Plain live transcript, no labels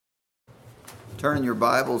Turn in your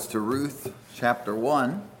Bibles to Ruth chapter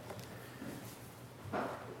 1.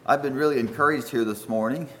 I've been really encouraged here this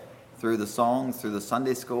morning through the songs, through the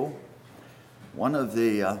Sunday school. One of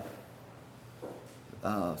the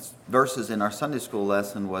verses in our Sunday school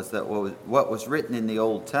lesson was that what was written in the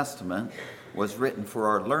Old Testament was written for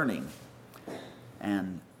our learning.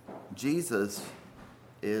 And Jesus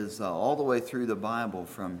is all the way through the Bible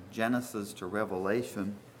from Genesis to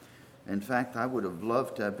Revelation. In fact, I would have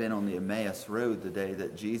loved to have been on the Emmaus Road the day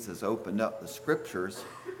that Jesus opened up the scriptures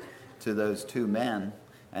to those two men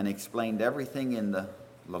and explained everything in the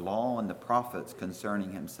law and the prophets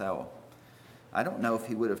concerning himself. I don't know if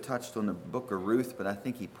he would have touched on the book of Ruth, but I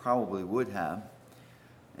think he probably would have.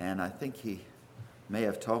 And I think he may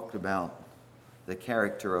have talked about the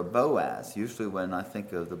character of Boaz. Usually when I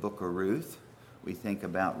think of the book of Ruth, we think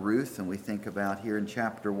about Ruth, and we think about here in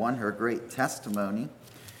chapter 1 her great testimony,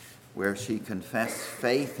 where she confessed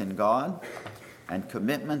faith in God and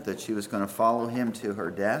commitment that she was going to follow him to her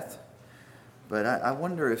death. But I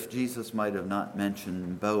wonder if Jesus might have not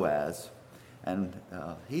mentioned Boaz. And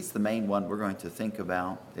he's the main one we're going to think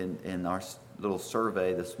about in our little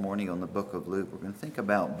survey this morning on the book of Luke. We're going to think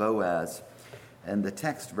about Boaz. And the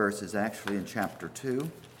text verse is actually in chapter 2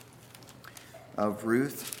 of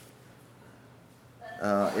Ruth.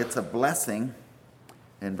 It's a blessing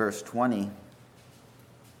in verse 20.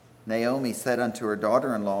 Naomi said unto her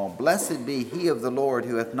daughter-in-law, Blessed be he of the Lord,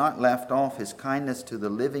 who hath not left off his kindness to the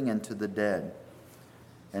living and to the dead.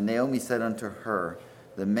 And Naomi said unto her,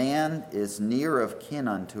 The man is near of kin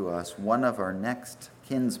unto us, one of our next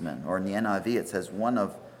kinsmen. Or in the NIV it says, one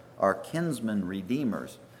of our kinsman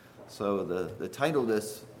redeemers. So the title of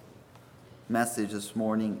this message this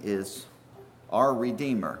morning is Our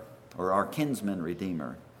Redeemer, or Our Kinsman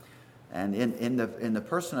Redeemer. And in the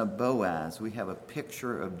person of Boaz, we have a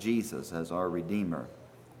picture of Jesus as our Redeemer.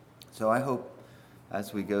 So I hope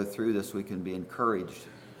as we go through this, we can be encouraged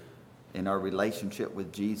in our relationship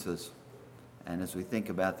with Jesus. And as we think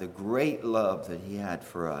about the great love that he had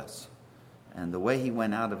for us and the way he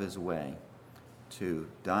went out of his way to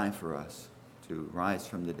die for us, to rise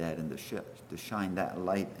from the dead and to shine that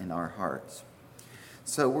light in our hearts.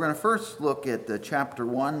 So we're going to first look at chapter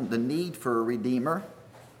 1, the need for a Redeemer.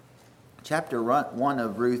 Chapter 1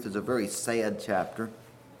 of Ruth is a very sad chapter.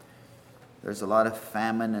 There's a lot of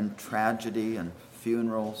famine and tragedy and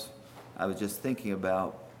funerals. I was just thinking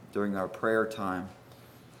about during our prayer time,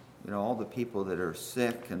 all the people that are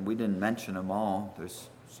sick, and we didn't mention them all. There's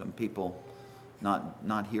some people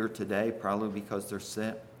not here today, probably because they're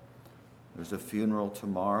sick. There's a funeral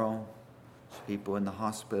tomorrow. There's people in the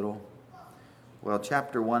hospital. Well,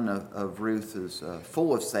 chapter 1 of Ruth is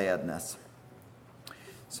full of sadness.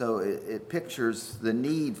 So it pictures the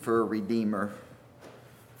need for a Redeemer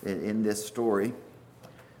in this story.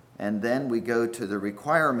 And then we go to the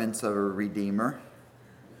requirements of a Redeemer.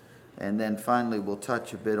 And then finally we'll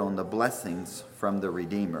touch a bit on the blessings from the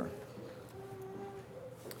Redeemer.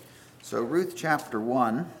 So Ruth chapter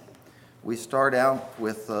 1, we start out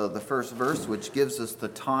with the first verse, which gives us the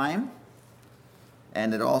time.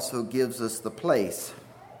 And it also gives us the place.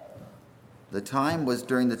 The time was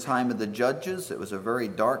during the time of the judges. It was a very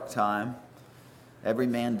dark time. Every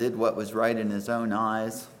man did what was right in his own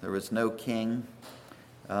eyes. There was no king.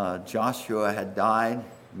 Joshua had died.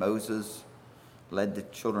 Moses led the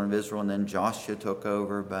children of Israel, and then Joshua took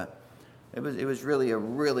over. But it was really a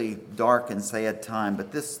really dark and sad time.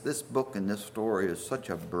 But this book and this story is such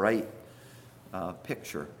a bright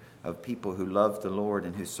picture of people who loved the Lord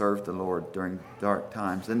and who served the Lord during dark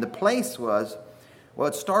times. And the place was, well,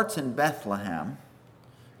 it starts in Bethlehem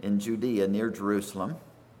in Judea near Jerusalem.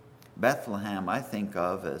 Bethlehem I think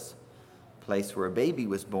of as a place where a baby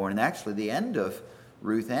was born. And actually the end of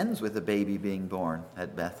Ruth ends with a baby being born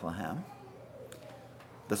at Bethlehem.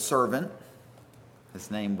 The servant, his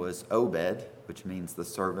name was Obed, which means the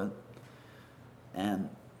servant. And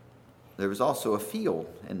there was also a field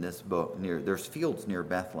in this book. There's fields near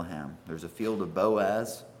Bethlehem. There's a field of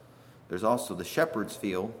Boaz. There's also the shepherd's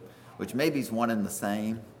field, which maybe is one and the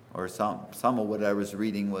same, or some of what I was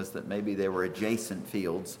reading was that maybe they were adjacent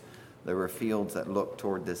fields. There were fields that looked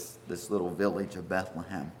toward this little village of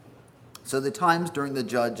Bethlehem. So the times during the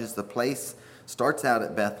judges, the place starts out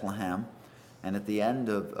at Bethlehem, and at the end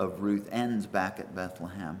of Ruth ends back at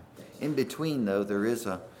Bethlehem. In between, though, there is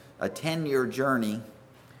a 10-year journey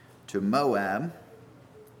to Moab,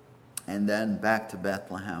 and then back to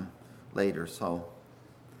Bethlehem later. So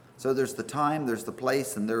there's the time, there's the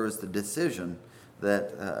place, and there is the decision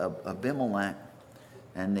that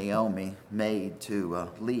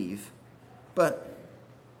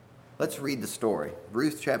Let's read the story.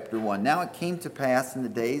 Ruth chapter 1. Now it came to pass in the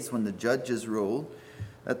days when the judges ruled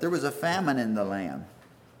that there was a famine in the land.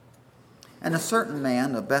 And a certain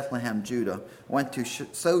man of Bethlehem, Judah, went to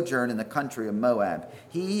sojourn in the country of Moab,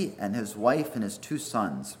 he and his wife and his 2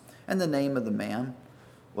 sons. And the name of the man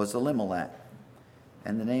was Elimelech,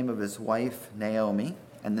 and the name of his wife Naomi,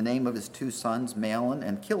 and the name of his 2 sons Mahlon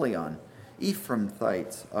and Chilion,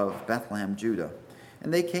 Ephraimites of Bethlehem, Judah.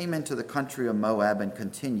 And they came into the country of Moab and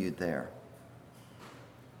continued there.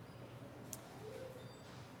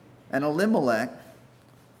 And Elimelech,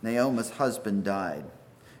 Naomi's husband, died,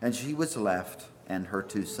 and she was left and her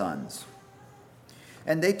 2 sons.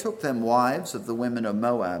 And they took them wives of the women of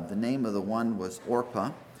Moab. The name of the one was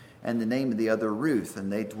Orpah, and the name of the other Ruth,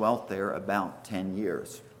 and they dwelt there about 10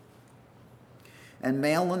 years. And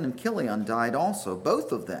Mahlon and Chilion died also,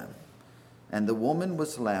 both of them. And the woman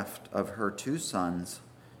was left of her 2 sons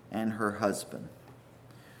and her husband.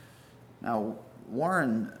 Now,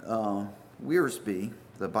 Warren Wiersbe,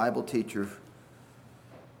 the Bible teacher,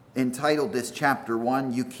 entitled this chapter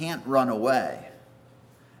 1, You Can't Run Away.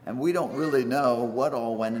 And we don't really know what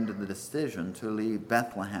all went into the decision to leave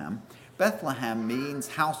Bethlehem. Bethlehem means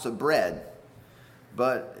house of bread.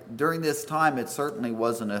 But during this time, it certainly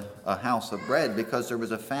wasn't a house of bread because there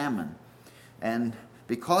was a famine. And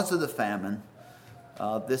because of the famine,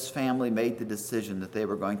 this family made the decision that they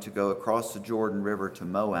were going to go across the Jordan River to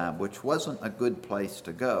Moab, which wasn't a good place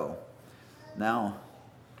to go. Now,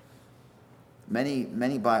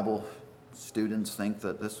 many Bible students think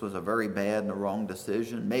that this was a very bad and a wrong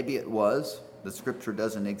decision. Maybe it was. The scripture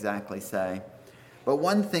doesn't exactly say. But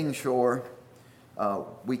one thing sure,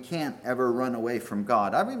 we can't ever run away from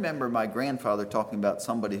God. I remember my grandfather talking about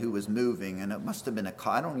somebody who was moving, and it must have been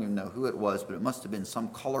I don't even know who it was, but it must have been some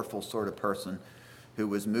colorful sort of person who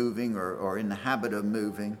was moving or in the habit of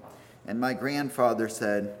moving. And my grandfather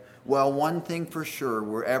said, well, one thing for sure,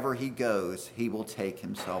 wherever he goes, he will take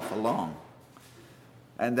himself along.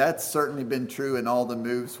 And that's certainly been true in all the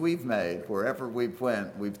moves we've made. Wherever we've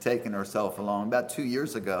went, we've taken ourselves along. About 2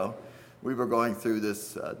 years ago, we were going through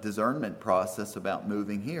this discernment process about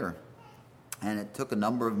moving here. And it took a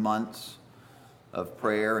number of months of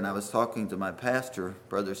prayer, and I was talking to my pastor,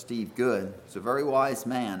 Brother Steve Good. He's a very wise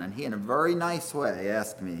man, and he, in a very nice way,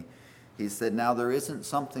 asked me, he said, now there isn't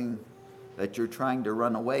something that you're trying to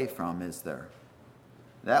run away from, is there?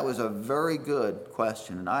 That was a very good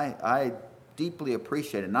question, and I deeply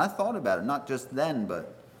appreciate it. And I thought about it, not just then,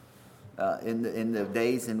 but in the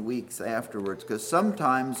days and weeks afterwards, because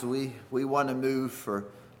sometimes we want to move for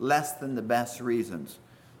less than the best reasons.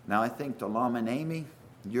 Now, I think Dalam and Amy,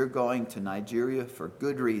 you're going to Nigeria for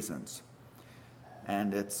good reasons.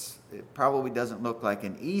 And it probably doesn't look like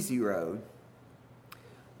an easy road,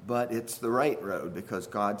 but it's the right road because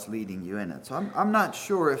God's leading you in it. So I'm not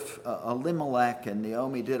sure if Elimelech and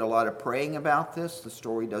Naomi did a lot of praying about this. The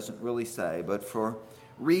story doesn't really say. But for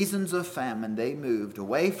reasons of famine, they moved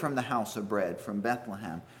away from the house of bread, from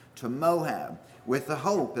Bethlehem, to Moab, with the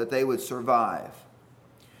hope that they would survive.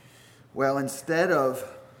 Well, instead of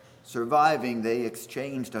surviving, they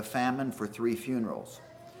exchanged a famine for 3 funerals,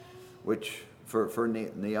 which for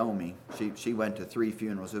Naomi, she went to 3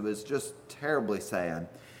 funerals. It was just terribly sad.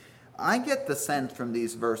 I get the sense from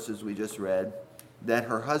these verses we just read that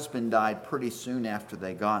her husband died pretty soon after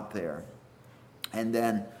they got there. And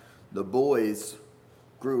then the boys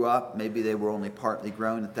grew up. Maybe they were only partly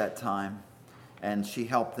grown at that time. And she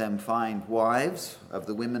helped them find wives of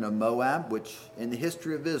the women of Moab, which in the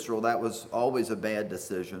history of Israel, that was always a bad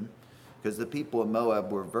decision because the people of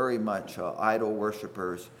Moab were very much idol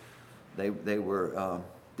worshipers. They were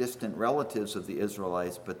distant relatives of the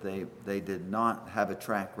Israelites, but they did not have a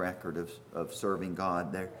track record of serving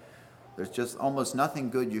God. There's just almost nothing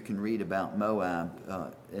good you can read about Moab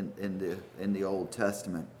in the Old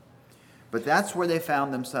Testament. But that's where they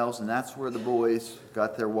found themselves, and that's where the boys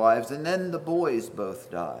got their wives, and then the boys both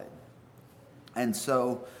died. And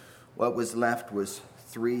so what was left was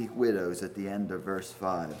 3 widows at the end of verse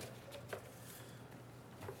 5.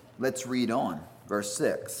 Let's read on, verse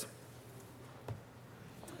 6.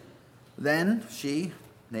 Then she,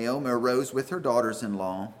 Naomi, arose with her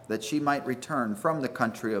daughters-in-law, that she might return from the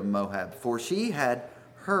country of Moab. For she had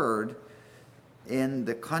heard in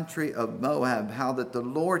the country of Moab how that the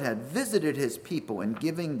Lord had visited his people in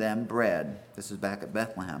giving them bread. This is back at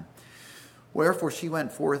Bethlehem. Wherefore she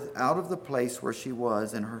went forth out of the place where she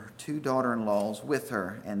was, and her 2 daughter-in-laws with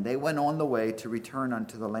her, and they went on the way to return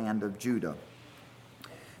unto the land of Judah.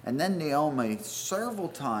 And then Naomi several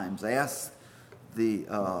times asked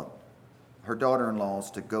her daughter-in-laws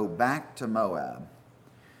to go back to Moab.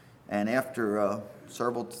 And after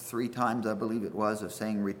three times I believe it was, of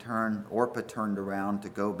saying return. Orpah turned around to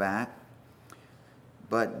go back.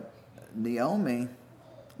 But Naomi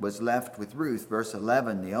was left with Ruth. Verse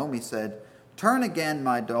 11, Naomi said, "Turn again,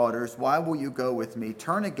 my daughters. Why will you go with me?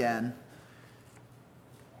 Turn again.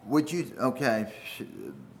 Would you," okay,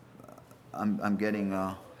 I'm getting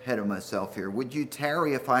ahead of myself here. "Would you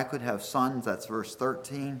tarry if I could have sons?" That's verse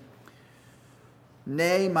 13.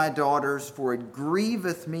 "Nay, my daughters, for it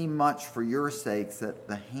grieveth me much for your sakes that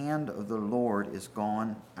the hand of the Lord is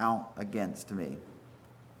gone out against me."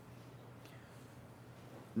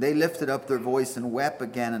 They lifted up their voice and wept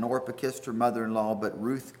again, and Orpah kissed her mother-in-law, but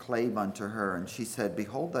Ruth clave unto her. And she said,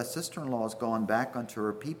 "Behold, thy sister-in-law is gone back unto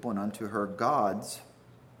her people and unto her gods.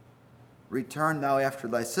 Return thou after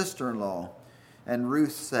thy sister-in-law." And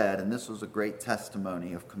Ruth said, and this was a great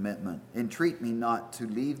testimony of commitment, "Entreat me not to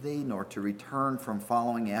leave thee, nor to return from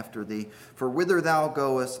following after thee. For whither thou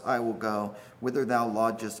goest, I will go. Whither thou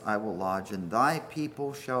lodgest, I will lodge. And thy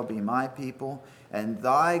people shall be my people, and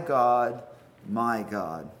thy God my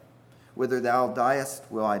God. Whither thou diest,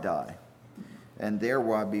 will I die, and there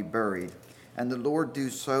will I be buried. And the Lord do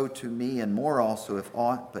so to me, and more also, if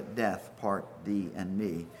aught but death part thee and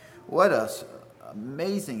me." What an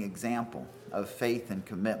amazing example of faith and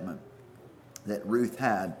commitment that Ruth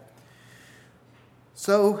had.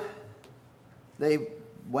 So they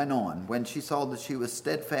went on. When she saw that she was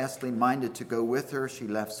steadfastly minded to go with her, she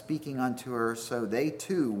left speaking unto her. So they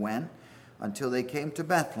too went until they came to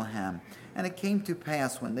Bethlehem. And it came to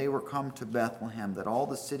pass, when they were come to Bethlehem, that all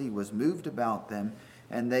the city was moved about them.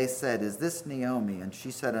 And they said, "Is this Naomi?" And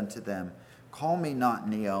she said unto them, "Call me not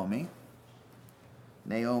Naomi."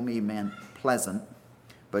 Naomi meant pleasant,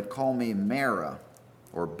 but call me Mara,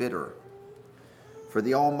 or bitter. For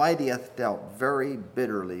the Almighty hath dealt very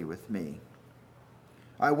bitterly with me.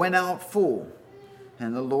 I went out full,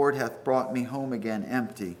 and the Lord hath brought me home again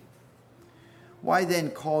empty. Why then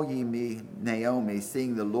call ye me Naomi,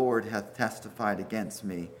 seeing the Lord hath testified against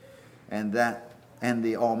me, and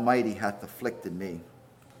the Almighty hath afflicted me?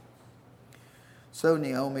 So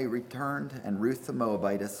Naomi returned, and Ruth the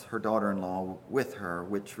Moabitess, her daughter-in-law, with her,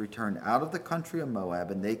 which returned out of the country of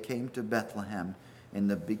Moab, and they came to Bethlehem in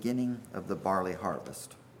the beginning of the barley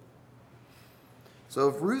harvest. So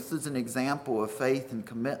if Ruth is an example of faith and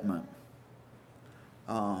commitment,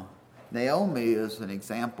 Naomi is an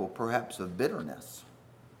example perhaps of bitterness.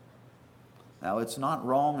 Now, it's not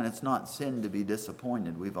wrong and it's not sin to be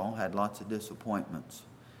disappointed. We've all had lots of disappointments.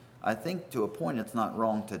 I think to a point it's not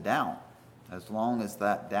wrong to doubt, as long as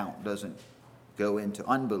that doubt doesn't go into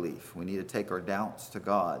unbelief. We need to take our doubts to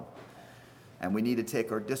God, and we need to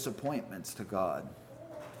take our disappointments to God.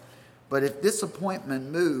 But if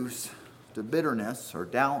disappointment moves to bitterness, or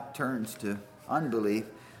doubt turns to unbelief,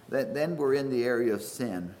 then we're in the area of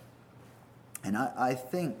sin. And I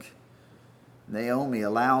think Naomi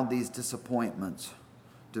allowed these disappointments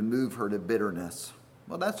to move her to bitterness.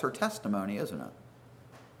 Well, that's her testimony, isn't it?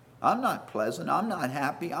 I'm not pleasant. I'm not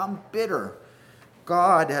happy. I'm bitter.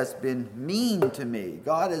 God has been mean to me.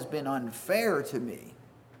 God has been unfair to me.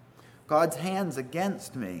 God's hand's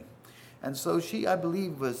against me. And so she, I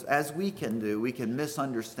believe, was, as we can do, we can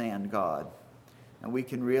misunderstand God. And we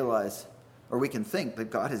can realize, or we can think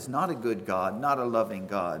that God is not a good God, not a loving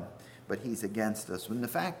God, but he's against us. When the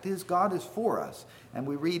fact is, God is for us. And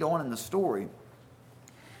we read on in the story,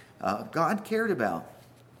 God cared about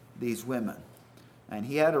these women. And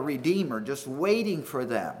he had a redeemer just waiting for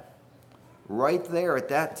them right there at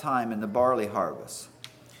that time in the barley harvest.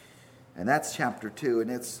 And that's chapter 2,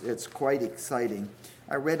 and it's quite exciting.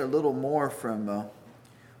 I read a little more from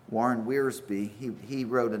Warren Wiersbe. He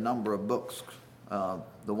wrote a number of books.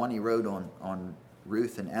 The one he wrote on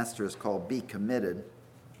Ruth and Esther is called Be Committed.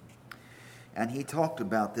 And he talked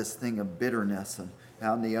about this thing of bitterness and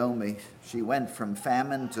how Naomi, she went from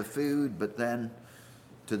famine to food, but then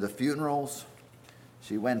to the funerals.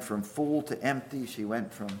 She went from full to empty. She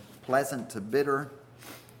went from pleasant to bitter.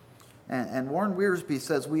 And Warren Wiersbe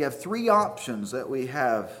says we have three options that we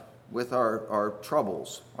have with our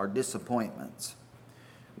troubles, our disappointments.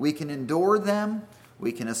 We can endure them,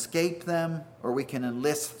 we can escape them, or we can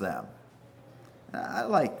enlist them. I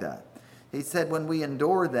like that. He said when we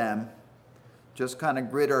endure them, just kind of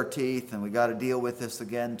grit our teeth and we got to deal with this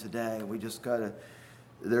again today. We just got to,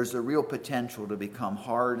 there's a real potential to become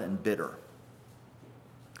hard and bitter.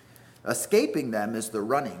 Escaping them is the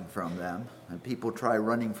running from them, and people try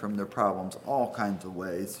running from their problems all kinds of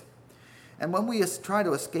ways. And when we try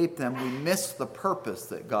to escape them, we miss the purpose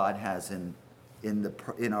that God has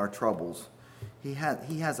in our troubles. He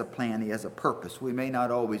has a plan, he has a purpose. We may not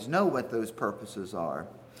always know what those purposes are.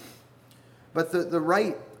 But the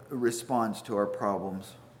right responds to our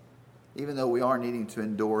problems. Even though we are needing to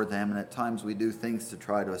endure them, and at times we do things to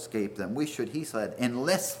try to escape them, we should, he said,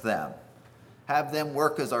 enlist them. Have them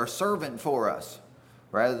work as our servant for us,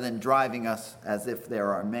 rather than driving us as if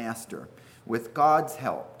they're our master. With God's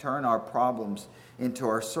help, turn our problems into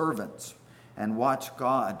our servants and watch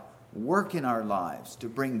God work in our lives to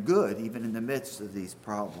bring good even in the midst of these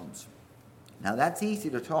problems. Now that's easy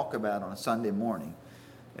to talk about on a Sunday morning.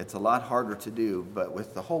 It's a lot harder to do, but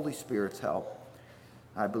with the Holy Spirit's help,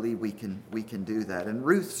 I believe we can do that. And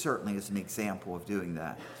Ruth certainly is an example of doing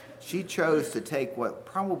that. She chose to take what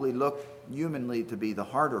probably looked humanly to be the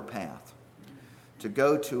harder path, to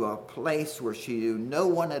go to a place where she knew no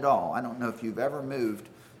one at all. I don't know if you've ever moved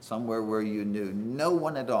somewhere where you knew no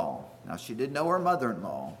one at all. Now, she did know her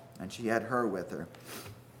mother-in-law, and she had her with her.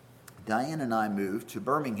 Diane and I moved to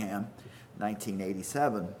Birmingham,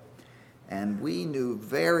 1987. And we knew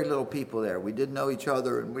very little people there. We did know each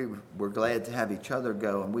other, and we were glad to have each other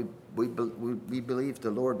go. And we believed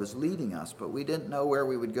the Lord was leading us, but we didn't know where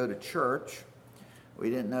we would go to church. We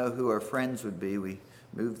didn't know who our friends would be. We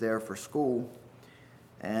moved there for school.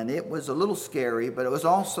 And it was a little scary, but it was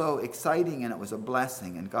also exciting, and it was a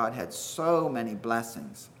blessing. And God had so many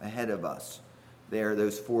blessings ahead of us there,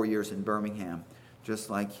 those 4 years in Birmingham, just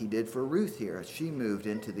like he did for Ruth here as she moved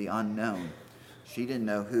into the unknown. She didn't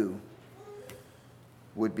know who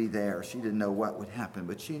would be there. She didn't know what would happen,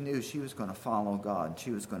 but she knew she was going to follow God.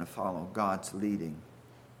 She was going to follow God's leading.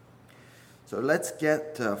 So let's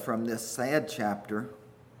get from this sad chapter.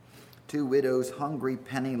 2 widows, hungry,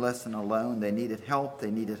 penniless, and alone. They needed help.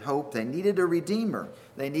 They needed hope. They needed a redeemer.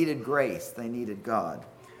 They needed grace. They needed God.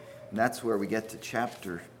 And that's where we get to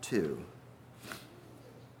chapter 2.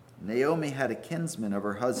 Naomi had a kinsman of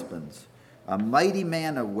her husband's, a mighty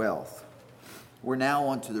man of wealth. We're now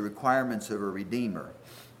on to the requirements of a redeemer.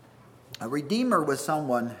 A redeemer was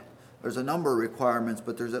someone, there's a number of requirements,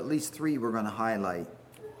 but there's at least 3 we're going to highlight.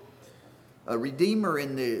 A redeemer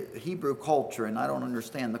in the Hebrew culture, and I don't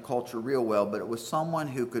understand the culture real well, but it was someone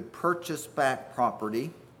who could purchase back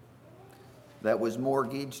property that was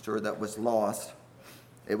mortgaged or that was lost.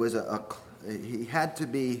 It was he had to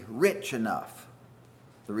be rich enough.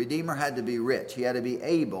 The redeemer had to be rich. He had to be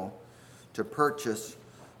able to purchase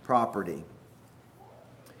property.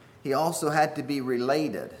 He also had to be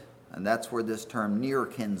related, and that's where this term near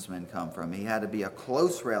kinsman come from. He had to be a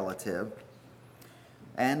close relative.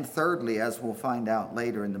 And thirdly, as we'll find out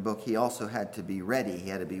later in the book, he also had to be ready. He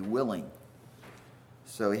had to be willing.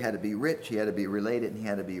 So he had to be rich, he had to be related, and he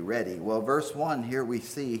had to be ready. Well, verse 1, here we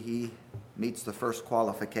see he meets the first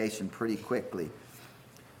qualification pretty quickly.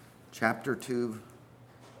 Chapter 2,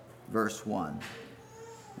 verse 1.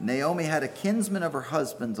 Naomi had a kinsman of her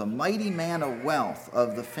husband's, a mighty man of wealth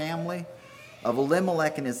of the family of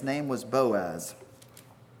Elimelech, and his name was Boaz.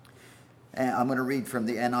 And I'm going to read from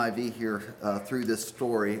the NIV here through this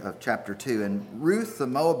story of chapter 2. And Ruth the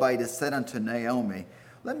Moabitess said unto Naomi,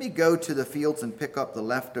 let me go to the fields and pick up the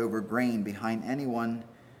leftover grain behind anyone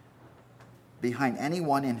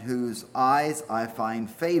in whose eyes I find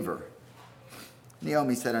favor.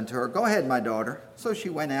 Naomi said unto her, go ahead, my daughter. So she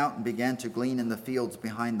went out and began to glean in the fields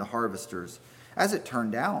behind the harvesters. As it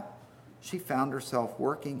turned out, she found herself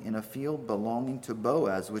working in a field belonging to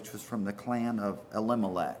Boaz, which was from the clan of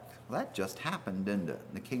Elimelech. Well, that just happened, didn't it?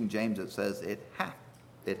 In the King James it says it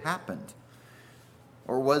happened.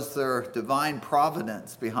 Or was there divine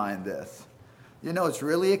providence behind this? You know, it's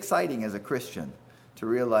really exciting as a Christian to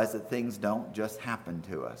realize that things don't just happen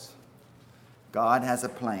to us. God has a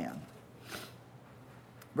plan.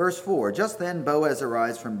 Verse 4, just then Boaz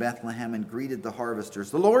arose from Bethlehem and greeted the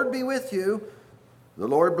harvesters. The Lord be with you. The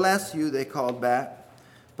Lord bless you, they called back.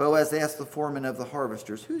 Boaz asked the foreman of the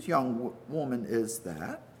harvesters, whose young woman is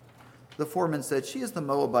that? The foreman said, she is the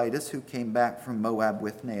Moabitess who came back from Moab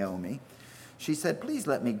with Naomi. She said, please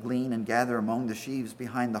let me glean and gather among the sheaves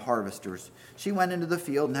behind the harvesters. She went into the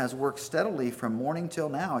field and has worked steadily from morning till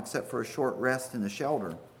now, except for a short rest in the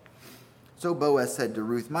shelter. So Boaz said to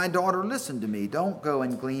Ruth, my daughter, listen to me. Don't go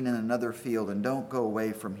and glean in another field, and don't go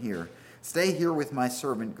away from here. Stay here with my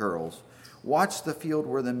servant girls. Watch the field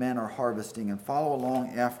where the men are harvesting, and follow along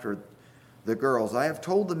after the girls. I have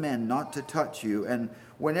told the men not to touch you, and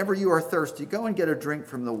whenever you are thirsty, go and get a drink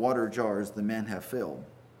from the water jars the men have filled.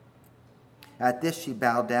 At this she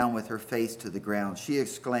bowed down with her face to the ground. She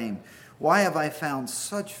exclaimed, why have I found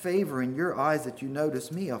such favor in your eyes that you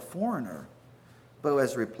notice me, a foreigner?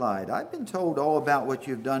 Boaz replied, I've been told all about what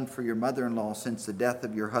you've done for your mother-in-law since the death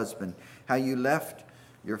of your husband, how you left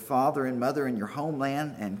your father and mother in your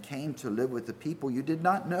homeland and came to live with the people you did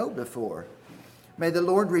not know before. May the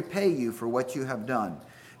Lord repay you for what you have done.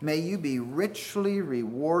 May you be richly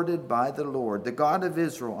rewarded by the Lord, the God of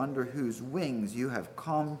Israel, under whose wings you have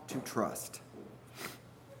come to trust.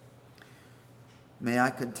 May I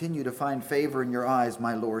continue to find favor in your eyes,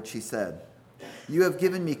 my Lord, she said. You have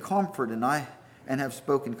given me comfort, and have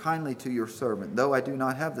spoken kindly to your servant, though I do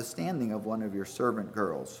not have the standing of one of your servant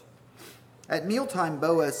girls. At mealtime,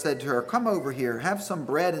 Boaz said to her, Come over here, have some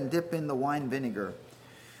bread and dip in the wine vinegar.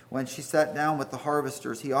 When she sat down with the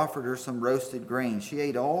harvesters, he offered her some roasted grain. She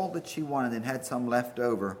ate all that she wanted and had some left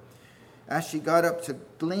over. As she got up to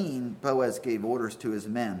glean, Boaz gave orders to his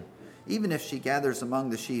men. Even if she gathers among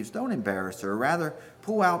the sheaves, don't embarrass her. Rather,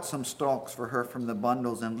 pull out some stalks for her from the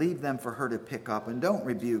bundles and leave them for her to pick up, and don't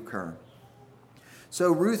rebuke her.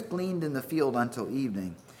 So Ruth gleaned in the field until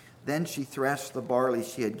evening. Then she threshed the barley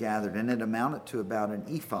she had gathered, and it amounted to about an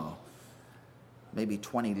ephah, maybe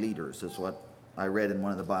 20 liters is what I read in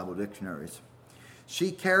one of the Bible dictionaries.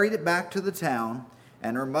 She carried it back to the town,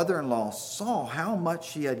 and her mother-in-law saw how much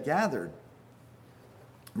she had gathered.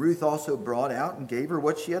 Ruth also brought out and gave her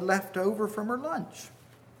what she had left over from her lunch.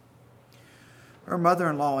 Her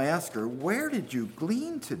mother-in-law asked her, Where did you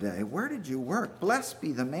glean today? Where did you work? Blessed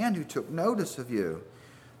be the man who took notice of you.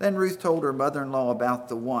 Then Ruth told her mother-in-law about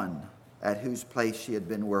the one at whose place she had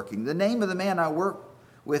been working. The name of the man I work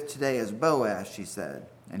with today is Boaz, she said.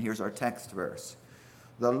 And here's our text verse.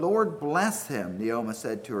 The Lord bless him, Naomi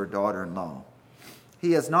said to her daughter-in-law.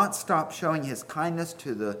 He has not stopped showing his kindness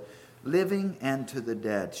to the living and to the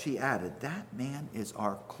dead. She added, That man is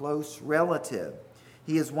our close relative.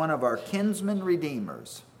 He is one of our kinsman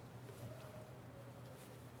redeemers.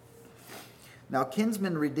 Now,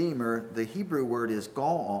 kinsman redeemer, the Hebrew word is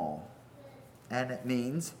ga'al, and it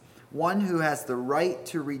means one who has the right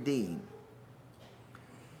to redeem.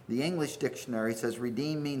 The English dictionary says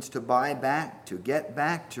redeem means to buy back, to get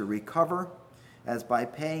back, to recover, as by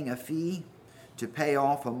paying a fee, to pay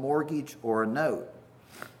off a mortgage or a note.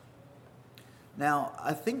 Now,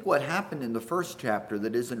 I think what happened in the first chapter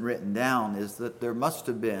that isn't written down is that there must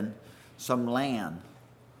have been some land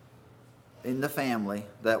in the family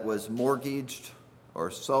that was mortgaged or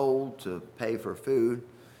sold to pay for food.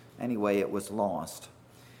 Anyway, it was lost.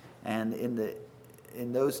 And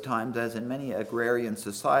in those times, as in many agrarian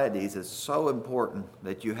societies, it's so important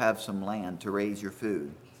that you have some land to raise your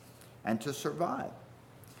food and to survive.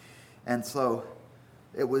 And so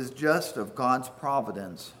it was just of God's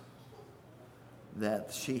providence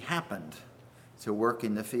that she happened to work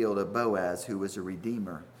in the field of Boaz, who was a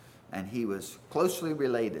redeemer, and he was closely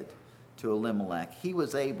related to Elimelech. He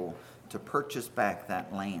was able to purchase back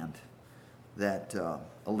that land that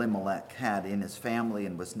Elimelech had in his family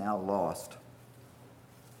and was now lost.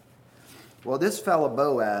 Well, this fellow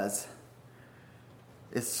Boaz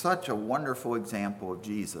is such a wonderful example of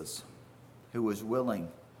Jesus, who was willing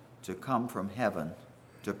to come from heaven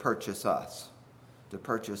to purchase us, to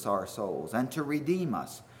purchase our souls, and to redeem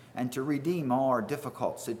us, and to redeem all our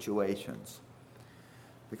difficult situations.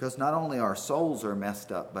 Because not only our souls are messed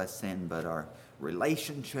up by sin, but our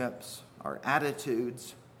relationships, our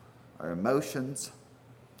attitudes, our emotions.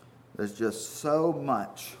 There's just so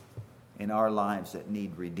much in our lives that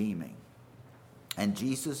need redeeming. And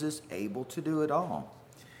Jesus is able to do it all.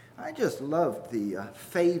 I just love the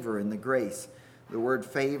favor and the grace. The word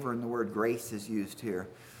favor and the word grace is used here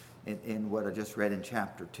in what I just read in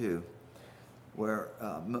chapter 2, where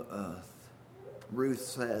Ruth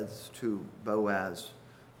says to Boaz,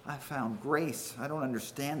 I found grace. I don't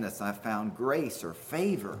understand this. I found grace or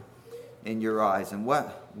favor in your eyes. And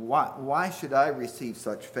why should I receive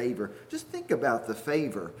such favor? Just think about the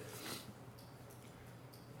favor.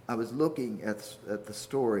 I was looking at the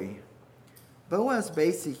story. Boaz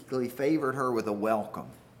basically favored her with a welcome.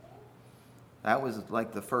 That was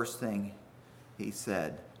like the first thing he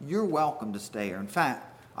said. You're welcome to stay here. In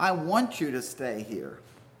fact, I want you to stay here.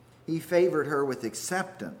 He favored her with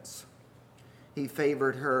acceptance. He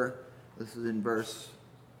favored her, this is in verse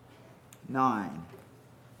 9.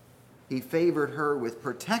 He favored her with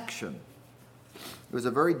protection. It was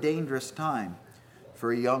a very dangerous time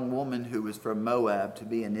for a young woman who was from Moab to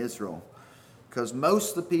be in Israel, because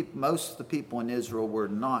most of the people in Israel were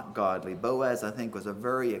not godly. Boaz, I think, was a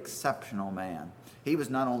very exceptional man. He was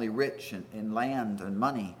not only rich in land and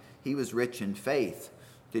money, he was rich in faith.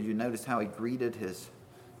 Did you notice how he greeted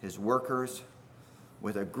his workers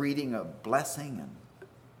with a greeting of blessing and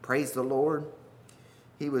praise the Lord?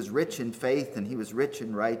 He was rich in faith and he was rich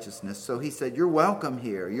in righteousness. So he said, you're welcome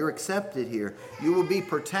here. You're accepted here. You will be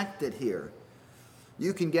protected here.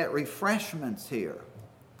 You can get refreshments here.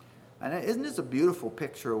 And isn't this a beautiful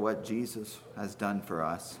picture of what Jesus has done for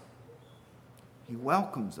us? He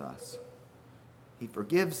welcomes us. He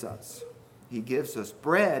forgives us. He gives us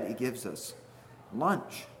bread. He gives us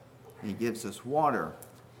lunch. He gives us water.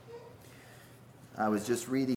 I was just reading